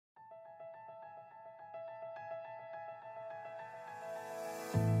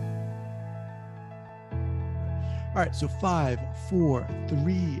All right, so 5, 4,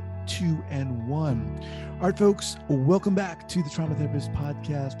 3, 2, and 1. All right, folks, welcome back to the Trauma Therapist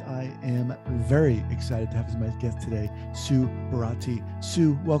Podcast. I am very excited to have as my guest today, Sue Buratti.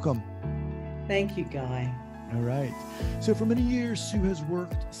 Sue, welcome. Thank you, Guy. All right. So for many years, Sue has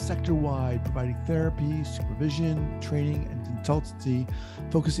worked sector-wide, providing therapy, supervision, training, and consultancy,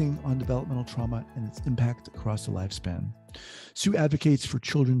 focusing on developmental trauma and its impact across the lifespan. Sue advocates for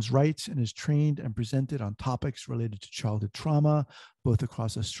children's rights and is trained and presented on topics related to childhood trauma, both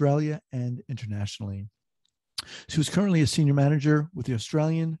across Australia and internationally. Sue is currently a senior manager with the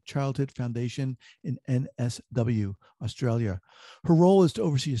Australian Childhood Foundation in NSW, Australia. Her role is to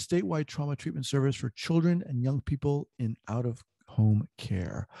oversee a statewide trauma treatment service for children and young people in out-of-home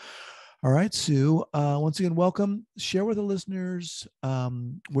care. All right, Sue, once again, welcome. Share with the listeners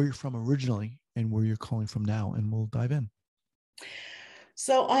where you're from originally and where you're calling from now, and we'll dive in.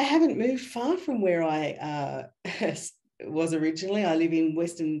 So I haven't moved far from where I was originally. I live in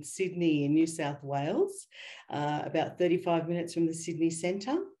Western Sydney in New South Wales, about 35 minutes from the Sydney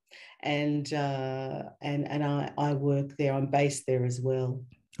Centre, and I work there. I'm based there as well.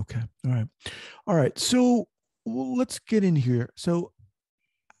 Okay. All right. So let's get in here. So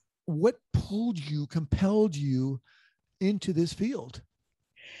what compelled you into this field?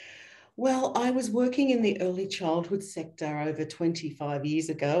 Well, I was working in the early childhood sector over 25 years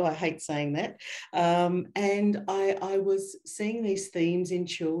ago. I hate saying that. And I was seeing these themes in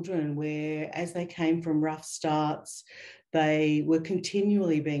children where, as they came from rough starts, they were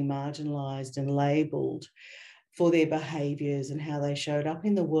continually being marginalised and labelled for their behaviours and how they showed up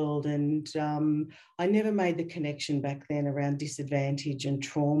in the world. And I never made the connection back then around disadvantage and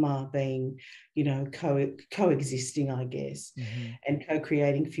trauma being, coexisting, I guess, and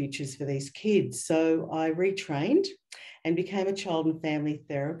co-creating futures for these kids. So I retrained and became a child and family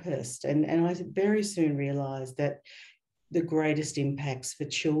therapist. And I very soon realised that the greatest impacts for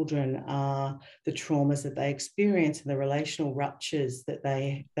children are the traumas that they experience and the relational ruptures that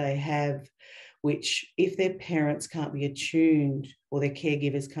they have, which, if their parents can't be attuned or their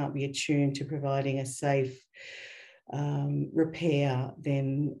caregivers can't be attuned to providing a safe repair,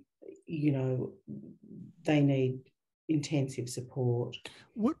 then, they need intensive support.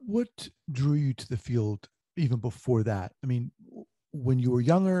 What drew you to the field even before that? I mean, when you were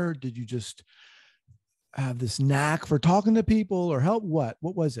younger, did you just have this knack for talking to people or help? What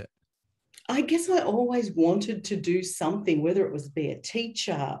was it? I guess I always wanted to do something, whether it was be a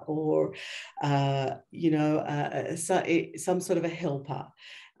teacher or, some sort of a helper.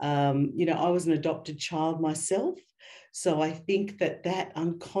 I was an adopted child myself. So I think that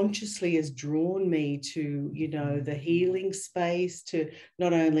unconsciously has drawn me to, the healing space, to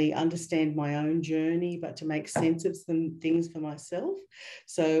not only understand my own journey, but to make sense of some things for myself.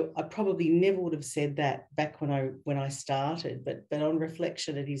 So I probably never would have said that back when I started, but on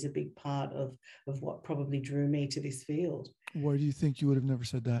reflection, it is a big part of what probably drew me to this field. Why do you think you would have never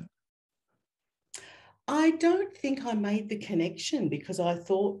said that? I don't think I made the connection because I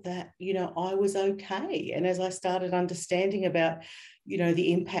thought that, I was okay. And as I started understanding about,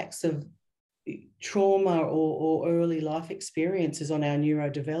 the impacts of trauma or early life experiences on our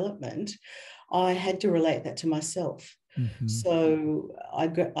neurodevelopment, I had to relate that to myself. Mm-hmm. So I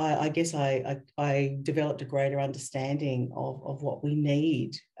guess I developed a greater understanding of what we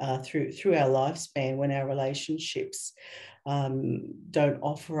need through our lifespan when our relationships don't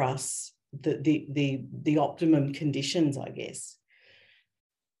offer us the optimum conditions, I guess.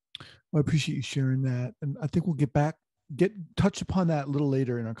 Well, I appreciate you sharing that. And I think we'll touch upon that a little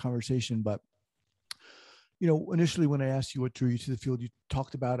later in our conversation. But, initially when I asked you what drew you to the field, you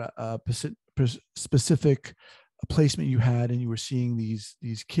talked about a specific placement you had, and you were seeing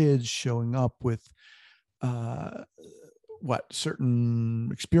these kids showing up with certain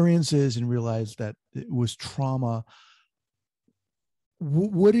experiences and realized that it was trauma.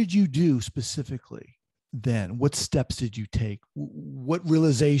 What did you do specifically then? What steps did you take? What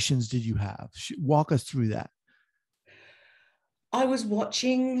realizations did you have? Walk us through that. I was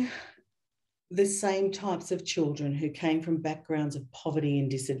watching the same types of children who came from backgrounds of poverty and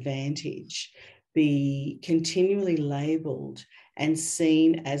disadvantage be continually labelled and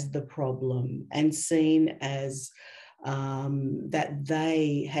seen as the problem and seen as that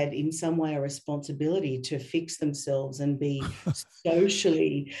they had in some way a responsibility to fix themselves and be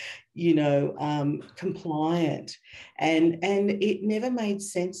socially, compliant. And it never made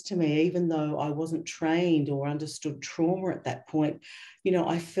sense to me, even though I wasn't trained or understood trauma at that point.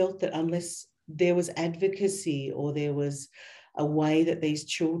 I felt that unless there was advocacy or there was a way that these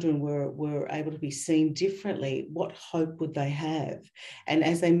children were able to be seen differently, what hope would they have? And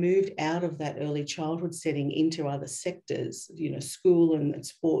as they moved out of that early childhood setting into other sectors, school and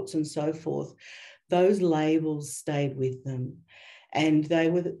sports and so forth, those labels stayed with them. And they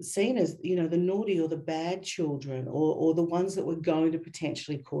were seen as, the naughty or the bad children, or the ones that were going to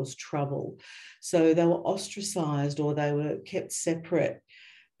potentially cause trouble. So they were ostracized, or they were kept separate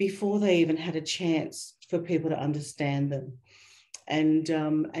before they even had a chance for people to understand them. And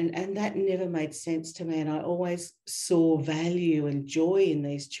that never made sense to me. And I always saw value and joy in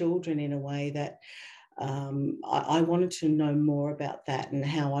these children in a way that I wanted to know more about that and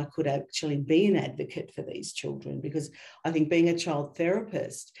how I could actually be an advocate for these children, because I think being a child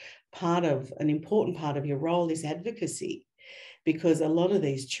therapist, an important part of your role is advocacy, because a lot of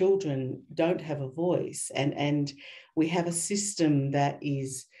these children don't have a voice, and we have a system that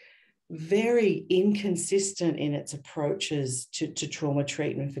is very inconsistent in its approaches to trauma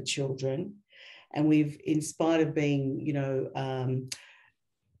treatment for children. And we've, in spite of being,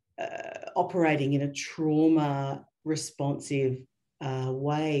 operating in a trauma responsive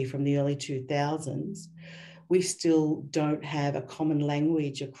way from the early 2000s, we still don't have a common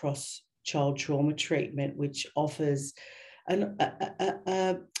language across child trauma treatment, which offers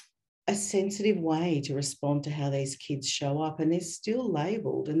a sensitive way to respond to how these kids show up. And they're still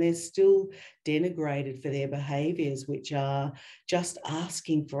labelled and they're still denigrated for their behaviours, which are just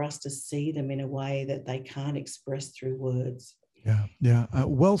asking for us to see them in a way that they can't express through words. Yeah.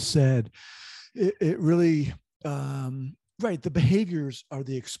 Well said. It really, right. The behaviors are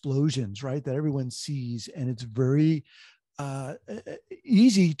the explosions, right, that everyone sees. And it's very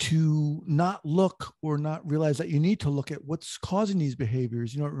easy to not look or not realize that you need to look at what's causing these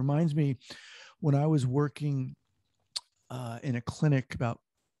behaviors. It reminds me when I was working in a clinic about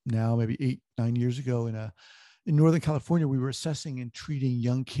now maybe 8-9 years ago in Northern California, we were assessing and treating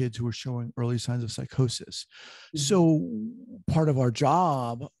young kids who were showing early signs of psychosis. Mm-hmm. So part of our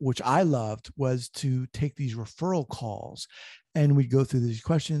job, which I loved, was to take these referral calls, and we'd go through these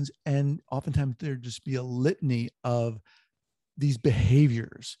questions, and oftentimes there'd just be a litany of these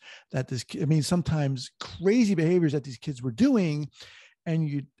behaviors that sometimes crazy behaviors that these kids were doing. And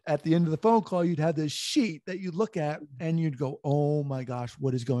you, at the end of the phone call, you'd have this sheet that you'd look at and you'd go, oh my gosh,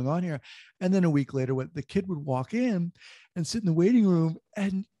 what is going on here? And then a week later, the kid would walk in and sit in the waiting room,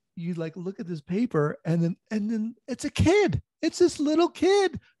 and you'd look at this paper, and then it's a kid. It's this little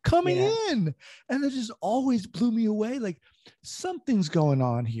kid coming in. And it just always blew me away. Something's going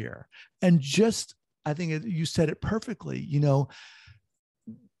on here. And just, I think you said it perfectly.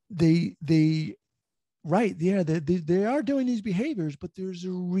 Right. Yeah. They are doing these behaviors, but there's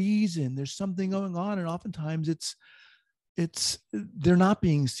a reason. There's something going on. And oftentimes they're not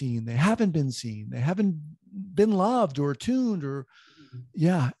being seen. They haven't been seen. They haven't been loved or attuned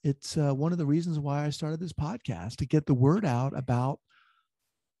it's one of the reasons why I started this podcast, to get the word out about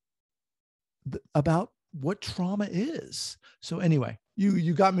what trauma is. So anyway,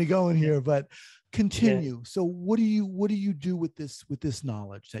 you got me going here, but continue. Yeah. So what do you do with this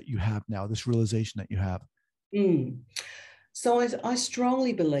knowledge that you have now, this realization that you have? So I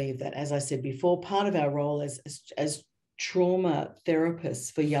strongly believe that, as I said before, part of our role as trauma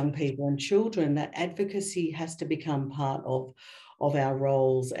therapists for young people and children, that advocacy has to become part of our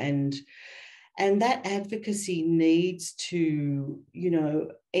roles, and that advocacy needs to,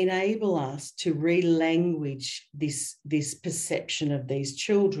 enable us to re-language this perception of these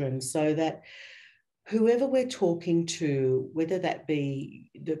children, so that whoever we're talking to, whether that be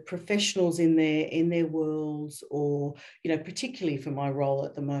the professionals in their worlds, or, particularly for my role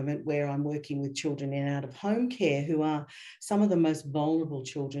at the moment, where I'm working with children in out-of-home care, who are some of the most vulnerable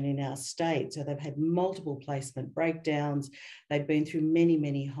children in our state. So they've had multiple placement breakdowns. They've been through many,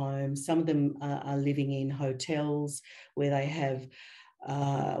 many homes. Some of them are living in hotels where they have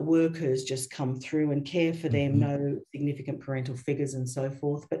workers just come through and care for them, no significant parental figures and so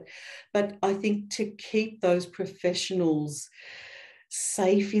forth. But I think to keep those professionals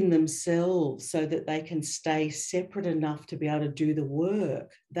safe in themselves so that they can stay separate enough to be able to do the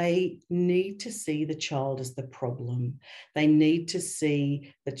work, they need to see the child as the problem. They need to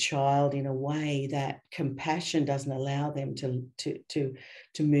see the child in a way that compassion doesn't allow them to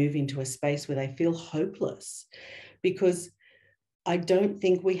move into a space where they feel hopeless, because I don't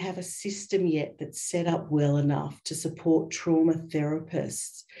think we have a system yet that's set up well enough to support trauma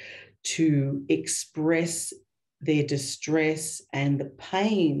therapists to express their distress and the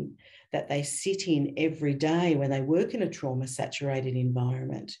pain that they sit in every day when they work in a trauma-saturated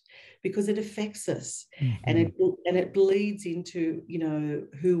environment, because it affects us. Mm-hmm. And it bleeds into,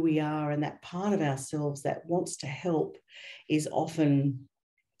 who we are, and that part of ourselves that wants to help is often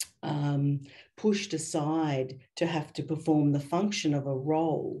pushed aside to have to perform the function of a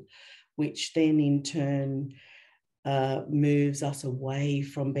role, which then in turn moves us away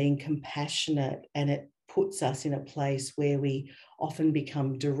from being compassionate, and it puts us in a place where we often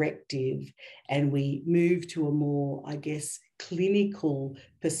become directive, and we move to a more, I guess, clinical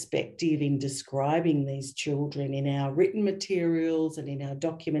perspective in describing these children in our written materials and in our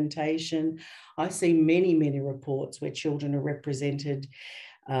documentation. I see many, many reports where children are represented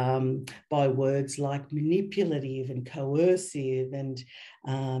by words like manipulative and coercive and,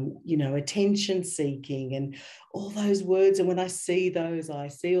 attention seeking and all those words. And when I see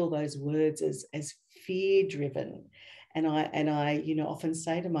all those words as fear driven. And I often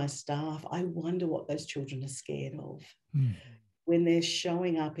say to my staff, I wonder what those children are scared of. Mm. When they're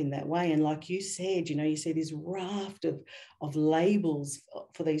showing up in that way. And like you said, you see this raft of labels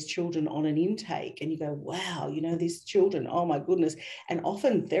for these children on an intake, and you go, wow, these children, oh my goodness. And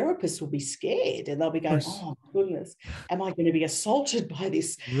often therapists will be scared, and they'll be going, oh my goodness, am I going to be assaulted by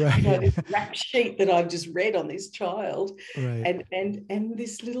this, this rap sheet that I've just read on this child? Right. And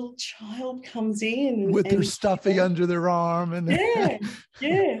this little child comes in with their stuffy under their arm. And yeah.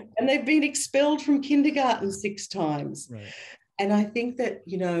 And they've been expelled from kindergarten 6 times. Right. And I think that,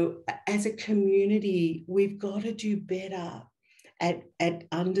 as a community, we've got to do better at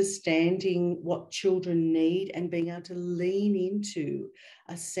understanding what children need and being able to lean into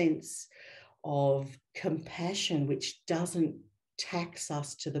a sense of compassion, which doesn't tax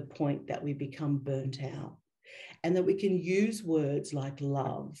us to the point that we become burnt out, and that we can use words like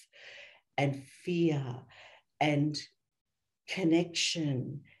love and fear and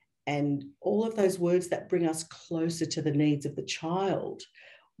connection and all of those words that bring us closer to the needs of the child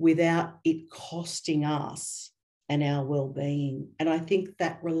without it costing us and our well-being. And I think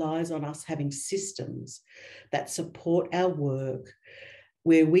that relies on us having systems that support our work,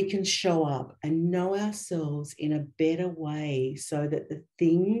 where we can show up and know ourselves in a better way, so that the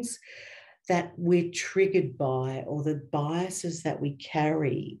things that we're triggered by or the biases that we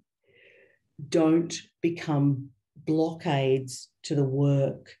carry don't become blockades to the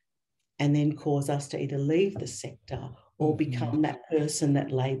work and then cause us to either leave the sector or become that person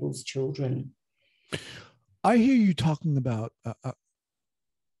that labels children. I hear you talking about,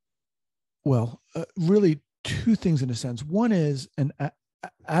 really 2 things in a sense. One is an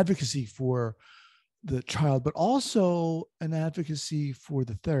advocacy for the child, but also an advocacy for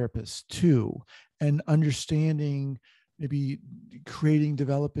the therapist too, and understanding, maybe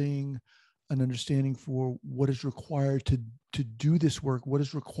developing an understanding for what is required to do this work, what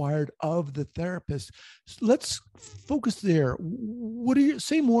is required of the therapist. So let's focus there. What do you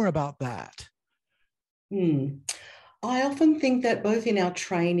say more about that? I often think that both in our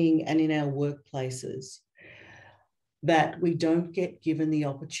training and in our workplaces, that we don't get given the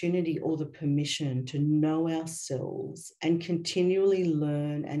opportunity or the permission to know ourselves and continually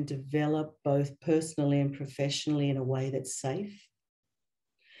learn and develop both personally and professionally in a way that's safe.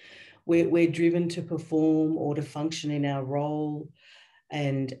 We're driven to perform or to function in our role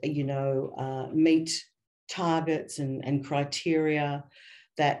and, meet targets and criteria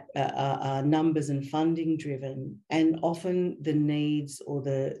that are numbers and funding driven. And often the needs or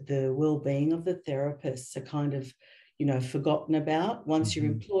the well-being of the therapists are kind of, forgotten about. Once you're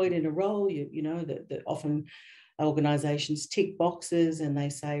employed in a role, that often organisations tick boxes and they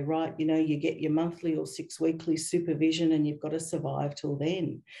say, right, you get your monthly or 6 weekly supervision and you've got to survive till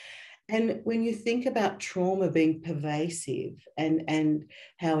then. And when you think about trauma being pervasive and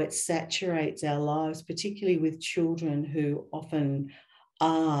how it saturates our lives, particularly with children who often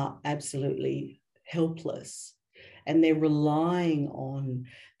are absolutely helpless, and they're relying on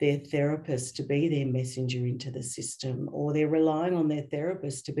their therapist to be their messenger into the system, or they're relying on their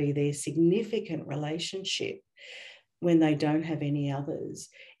therapist to be their significant relationship when they don't have any others,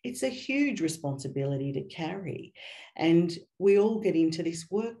 it's a huge responsibility to carry. And we all get into this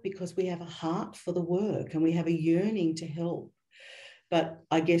work because we have a heart for the work and we have a yearning to help. But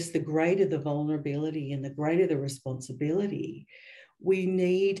I guess the greater the vulnerability and the greater the responsibility, we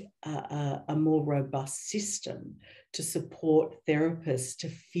need a more robust system to support therapists to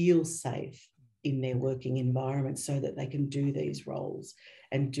feel safe in their working environment so that they can do these roles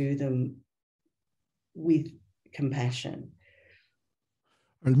and do them with compassion.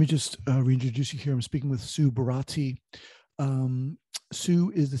 Let me just reintroduce you here. I'm speaking with Sue Buratti.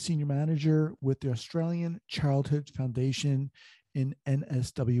 Sue is the senior manager with the Australian Childhood Foundation in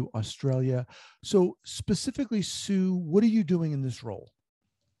NSW, Australia. So specifically, Sue, what are you doing in this role?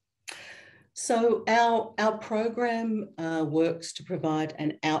 So our program works to provide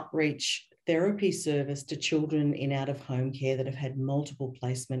an outreach therapy service to children in out-of-home care that have had multiple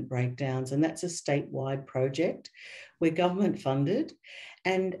placement breakdowns. And that's a statewide project. We're government funded,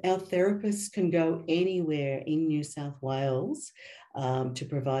 and our therapists can go anywhere in New South Wales to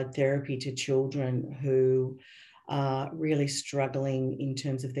provide therapy to children who are really struggling in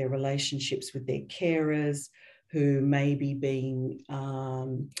terms of their relationships with their carers, who may be being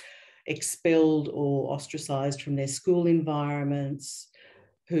expelled or ostracized from their school environments,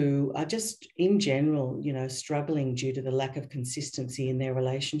 who are just in general, struggling due to the lack of consistency in their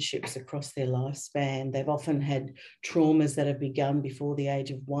relationships across their lifespan. They've often had traumas that have begun before the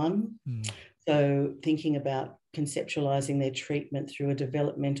age of 1. So thinking about conceptualizing their treatment through a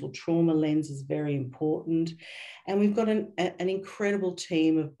developmental trauma lens is very important. And we've got an incredible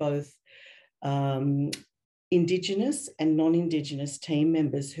team of both Indigenous and non-Indigenous team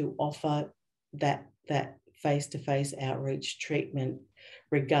members who offer that face-to-face outreach treatment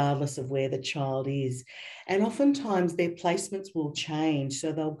regardless of where the child is. And oftentimes their placements will change.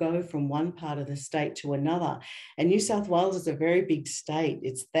 So they'll go from one part of the state to another. And New South Wales is a very big state.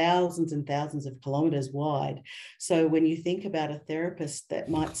 It's thousands and thousands of kilometres wide. So when you think about a therapist that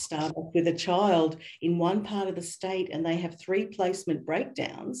might start off with a child in one part of the state and they have 3 placement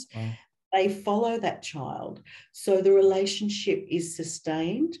breakdowns, wow, they follow that child. So the relationship is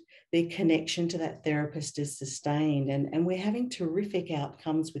sustained. Their connection to that therapist is sustained. And we're having terrific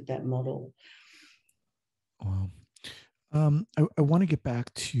outcomes with that model. Wow. I want to get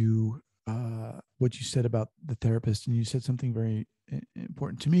back to what you said about the therapist. And you said something very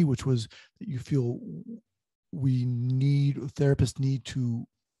important to me, which was that you feel therapists need to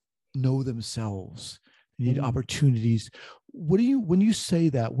know themselves. They need opportunities. When you say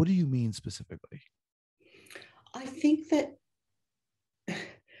that, what do you mean specifically? I think that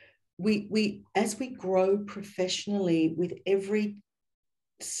we as we grow professionally, with every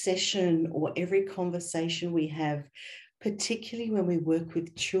session or every conversation we have, particularly when we work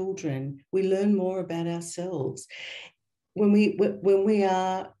with children, we learn more about ourselves. When we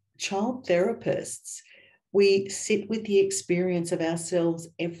are child therapists, we sit with the experience of ourselves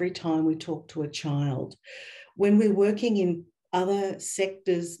every time we talk to a child. When we're working in other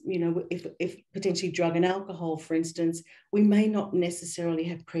sectors, if potentially drug and alcohol, for instance, we may not necessarily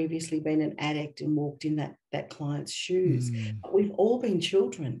have previously been an addict and walked in that client's shoes, but we've all been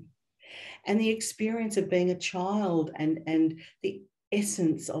children. And the experience of being a child and the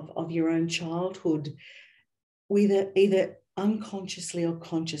essence of your own childhood, either unconsciously or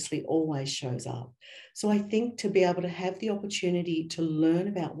consciously, always shows up. So I think to be able to have the opportunity to learn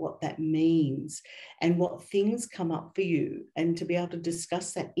about what that means and what things come up for you, and to be able to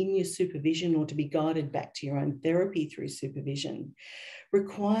discuss that in your supervision or to be guided back to your own therapy through supervision,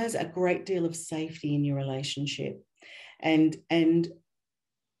 requires a great deal of safety in your relationship. And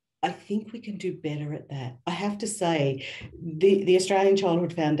I think we can do better at that. I have to say, the Australian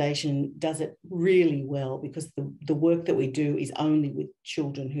Childhood Foundation does it really well, because the work that we do is only with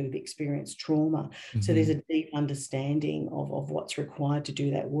children who've experienced trauma. So there's a deep understanding of what's required to do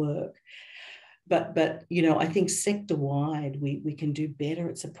that work. But I think sector-wide, we can do better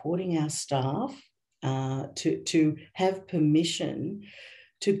at supporting our staff to have permission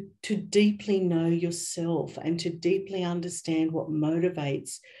to deeply know yourself and to deeply understand what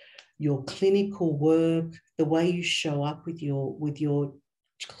motivates your clinical work, the way you show up with your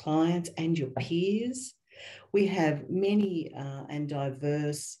clients and your peers. We have many and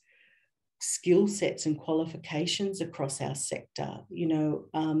diverse skill sets and qualifications across our sector.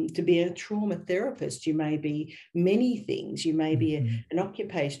 To be a trauma therapist, you may be many things. You may be an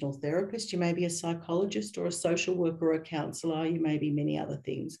occupational therapist, you may be a psychologist or a social worker or a counsellor, you may be many other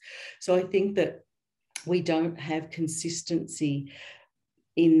things. So I think that we don't have consistency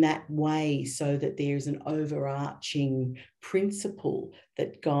in that way, so that there's an overarching principle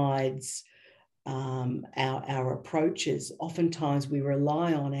that guides our approaches. Oftentimes we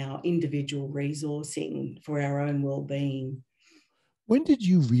rely on our individual resourcing for our own well-being. When did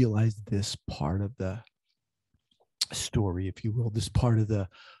you realize this part of the story, if you will, this part of the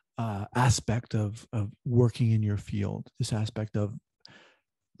aspect of working in your field, this aspect of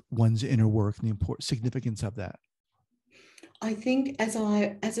one's inner work and the important significance of that? I think as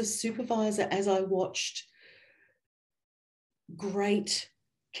a supervisor, as I watched great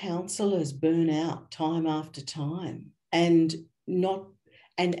counsellors burn out time after time, and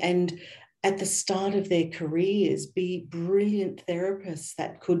at the start of their careers be brilliant therapists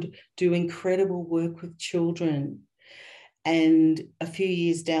that could do incredible work with children, and a few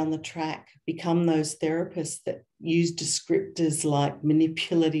years down the track become those therapists that use descriptors like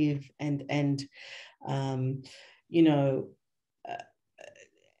manipulative and you know,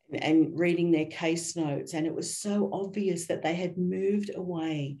 and reading their case notes. And it was so obvious that they had moved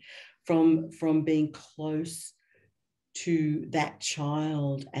away from being close to that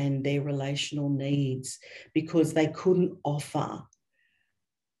child and their relational needs because they couldn't offer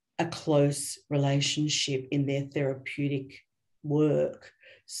a close relationship in their therapeutic work.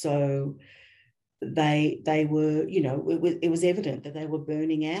 So they were, you know, it was evident that they were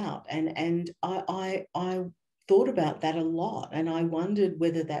burning out. And I thought about that a lot. And I wondered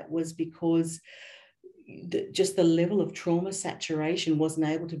whether that was because just the level of trauma saturation wasn't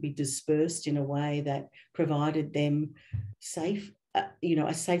able to be dispersed in a way that provided them safe,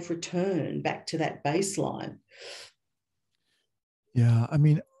 a safe return back to that baseline. Yeah. I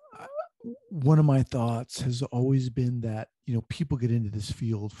mean, one of my thoughts has always been that, you know, people get into this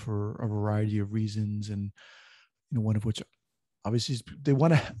field for a variety of reasons. And, you know, one of which obviously is they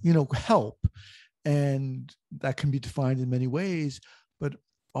want to, you know, help. And that can be defined in many ways. But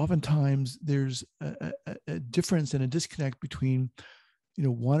oftentimes there's a difference and a disconnect between, you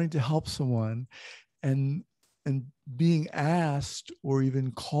know, wanting to help someone and being asked or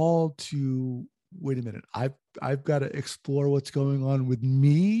even called to, wait a minute, I've got to explore what's going on with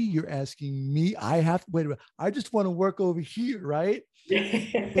me. You're asking me, wait a minute, I just want to work over here, right?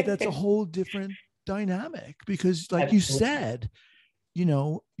 But that's a whole different dynamic because, like you said, you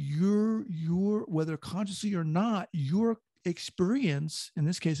know, your whether consciously or not, your experience in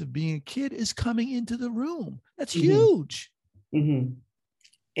this case of being a kid is coming into the room. That's huge. Mm-hmm.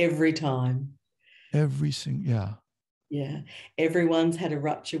 Every time. Every single, yeah. Yeah. Everyone's had a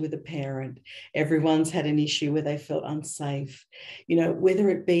rupture with a parent. Everyone's had an issue where they felt unsafe, you know, whether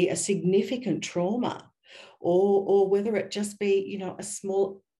it be a significant trauma or whether it just be, you know, a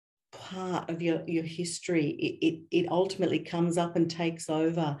small part of your history. It ultimately comes up and takes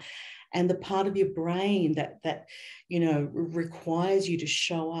over. And the part of your brain that you know requires you to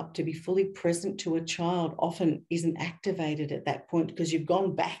show up, to be fully present to a child, often isn't activated at that point because you've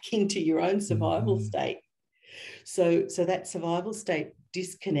gone back into your own survival state. So that survival state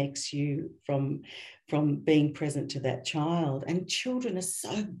disconnects you from being present to that child. And children are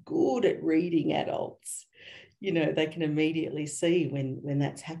so good at reading adults. You know, they can immediately see when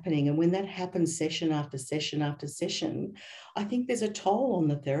that's happening. And when that happens session after session after session, I think there's a toll on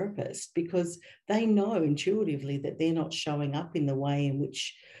the therapist because they know intuitively that they're not showing up in the way in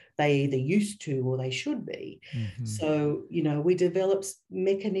which they either used to or they should be. So, you know, we develop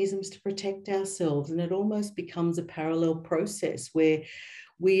mechanisms to protect ourselves, and it almost becomes a parallel process where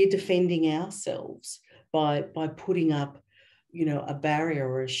we're defending ourselves by putting up, you know, a barrier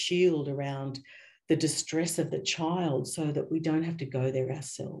or a shield around the distress of the child so that we don't have to go there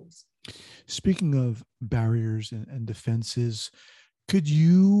ourselves. Speaking of barriers and defenses, could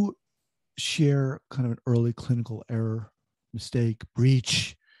you share kind of an early clinical error, mistake,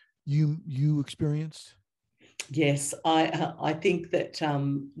 breach you experienced? Yes, I think that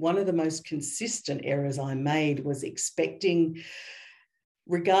one of the most consistent errors I made was expecting,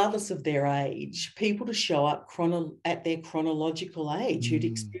 regardless of their age, people to show up at their chronological age who'd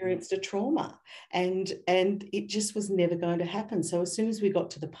experienced a trauma. And it just was never going to happen. So as soon as we got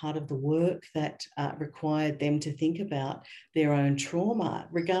to the part of the work that required them to think about their own trauma,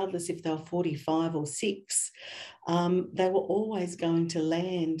 regardless if they were 45 or 6, they were always going to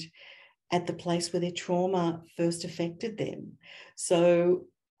land at the place where their trauma first affected them. So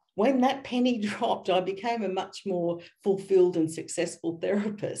when that penny dropped, I became a much more fulfilled and successful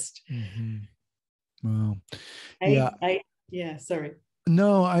therapist. Wow. Yeah, sorry.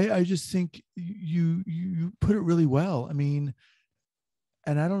 No, I just think you put it really well. I mean,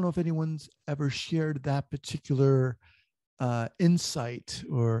 and I don't know if anyone's ever shared that particular insight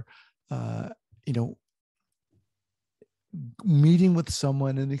or, you know, meeting with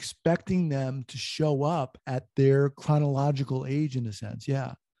someone and expecting them to show up at their chronological age in a sense.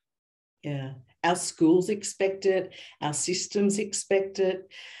 Yeah. Yeah. Our schools expect it. Our systems expect it.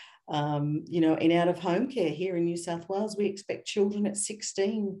 You know, in out-of-home care here in New South Wales, we expect children at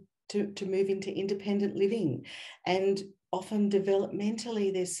 16 to move into independent living. And often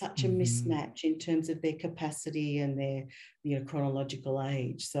developmentally, there's such a mismatch in terms of their capacity and their, you know, chronological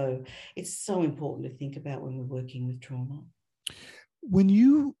age. So it's so important to think about when we're working with trauma. When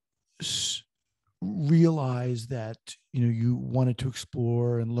you realize that, you know, you wanted to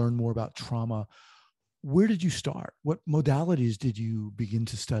explore and learn more about trauma, where did you start? What modalities did you begin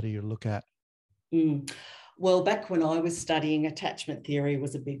to study or look at? Mm. Well, back when I was studying, attachment theory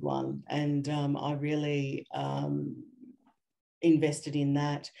was a big one, and I really invested in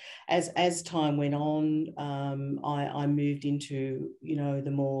that. As time went on, I moved into,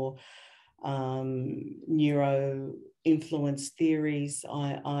 the more neuro influence theories.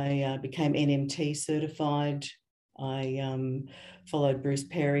 I became NMT certified. I followed Bruce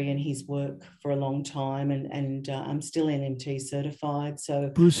Perry and his work for a long time, and I'm still NMT certified. So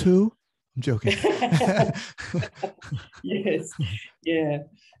Bruce who? I'm joking. Yes, yeah.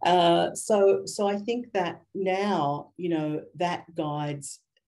 So I think that now, that guides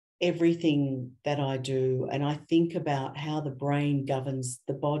everything that I do. And I think about how the brain governs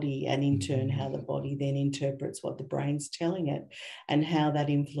the body, and in turn, how the body then interprets what the brain's telling it, and how that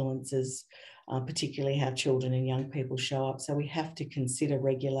influences particularly how children and young people show up. So we have to consider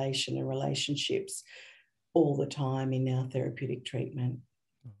regulation and relationships all the time in our therapeutic treatment.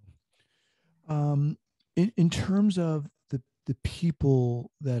 In terms of the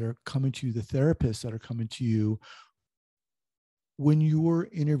people that are coming to you, the therapists that are coming to you, when you're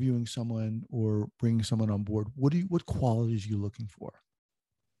interviewing someone or bringing someone on board, what qualities are you looking for?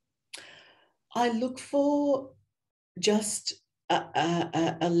 I look for just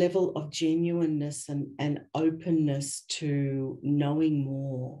a level of genuineness and openness to knowing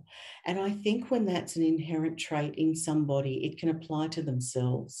more. And I think when that's an inherent trait in somebody, it can apply to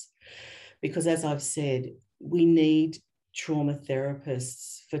themselves. Because as I've said, we need trauma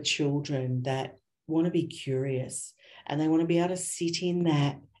therapists for children that want to be curious, and they want to be able to sit in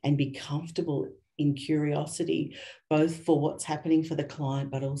that and be comfortable in curiosity, both for what's happening for the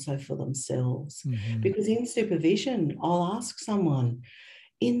client, but also for themselves. Mm-hmm. Because in supervision, I'll ask someone,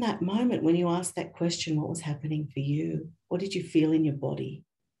 in that moment when you ask that question, what was happening for you? What did you feel in your body?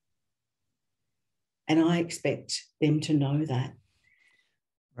 And I expect them to know that.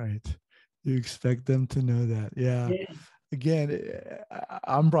 Right. You expect them to know that. Yeah. Again,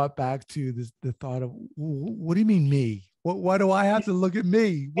 I'm brought back to the thought of, what do you mean me? Why do I have to look at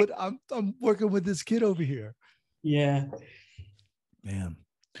me? I'm working with this kid over here. Yeah. Man.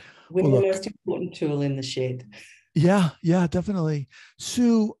 We're the most important tool in the shed. Yeah, definitely.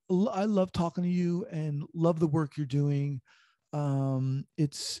 Sue, I love talking to you and love the work you're doing.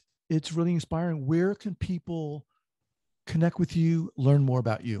 It's really inspiring. Where can people connect with you, learn more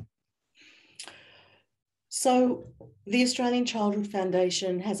about you? So the Australian Childhood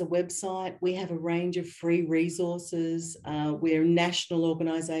Foundation has a website. We have a range of free resources. We're a national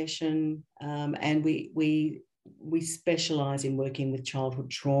organisation, and we specialise in working with childhood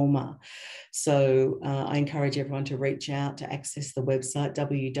trauma. So I encourage everyone to reach out to access the website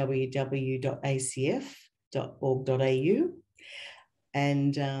www.acf.org.au,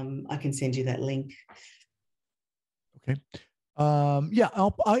 and I can send you that link. Okay. Yeah,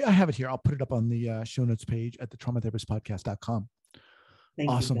 I have it here. I'll put it up on the show notes page at the traumatherapistpodcast.com.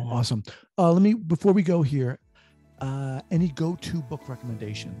 Awesome. Before we go here, any go-to book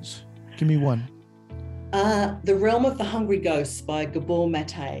recommendations? Give me one. The Realm of the Hungry Ghosts by Gabor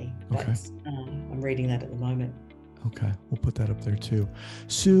Mate. I'm reading that at the moment. Okay, we'll put that up there too.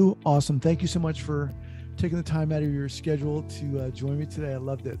 Sue, awesome. Thank you so much for taking the time out of your schedule to join me today. I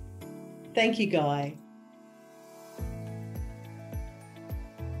loved it. Thank you, Guy.